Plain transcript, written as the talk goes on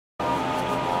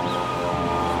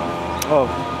Oh,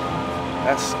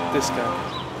 that's this guy.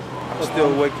 I'm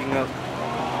still waking up.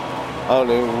 Oh,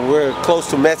 we're close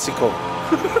to Mexico.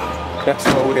 That's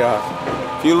where we are.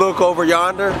 If you look over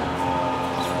yonder,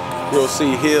 you'll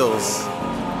see hills.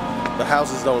 The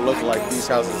houses don't look like these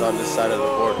houses on this side of the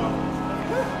border.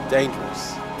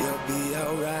 Dangerous. You'll be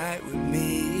alright with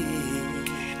me.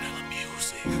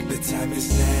 The time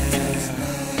is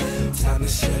now. Time to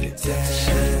shut it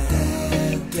down.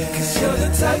 Cause you're the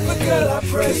type of girl I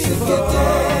pray for.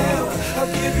 I'll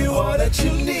give you all that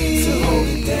you need to hold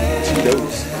it down.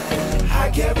 I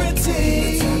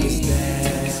guarantee. The time is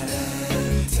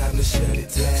now. Time to shut it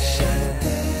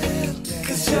down.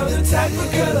 Cause you're the type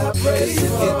of girl I pray for.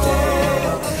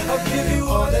 I'll give you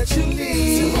all that you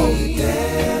need to hold it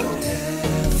down.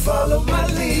 Follow my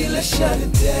lead, let's shut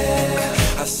it down.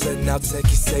 I said now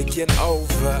Teki's taking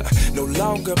over. No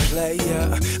longer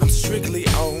player, I'm strictly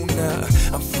owner.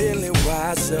 I'm feeling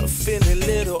wiser, feeling a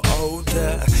little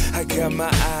older. I got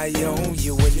my eye on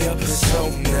you and your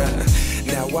persona.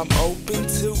 Now I'm open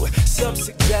to some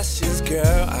suggestions,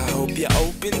 girl. I hope you're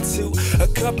open to a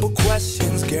couple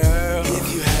questions, girl.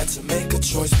 If you had to make a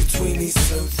choice between these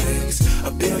two things,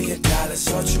 $1 billion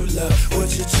or true love,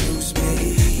 would you choose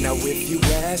me? Now if you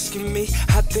asking me,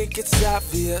 I think it's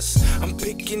obvious. I'm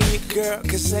picking you, girl,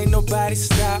 cause ain't nobody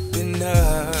stopping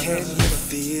us. Can you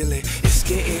feel it? It's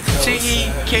getting closer.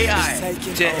 Teki.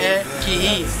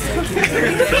 Teki.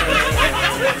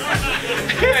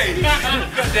 Hey,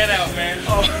 cut that out, man.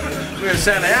 Oh, we're in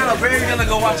Santa Ana, bro. You're gonna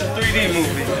go watch a 3D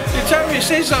movie. You tell me to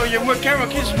say so. Your camera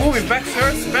keeps moving back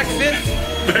first, back fifth.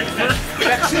 Back first.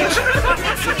 Back sixth.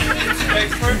 Back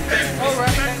first. All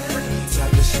right.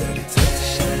 Time to shut it down.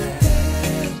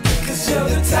 Cause you're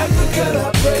the type of girl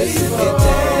I pray for.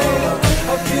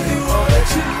 I'll give you all that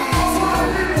you need.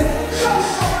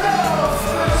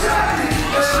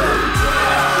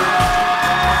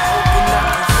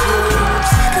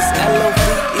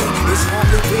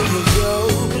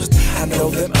 I know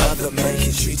them other men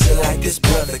can treat you like this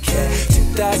brother can.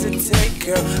 2010,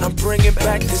 girl, I'm bringing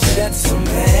back the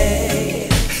gentleman.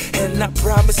 And I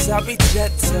promise I'll be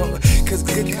gentle, cause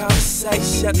good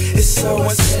conversation is so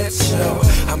essential.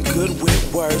 I'm good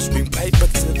with words, bring paper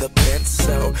to the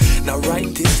pencil. Now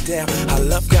write this down, our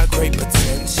love got great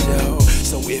potential.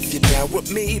 So if you're down with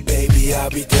me, baby, I'll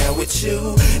be down with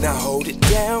you. Now hold it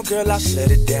down, girl, I'll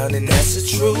shut it down, and that's the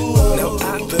truth. Now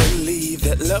I believe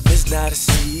that love is not a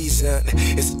season,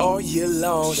 it's all year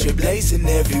long, straight blazing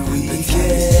every weekend.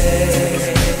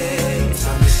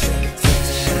 Time to shut it down.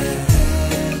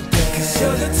 Cause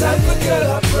you're the type of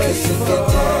girl I pray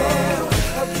for.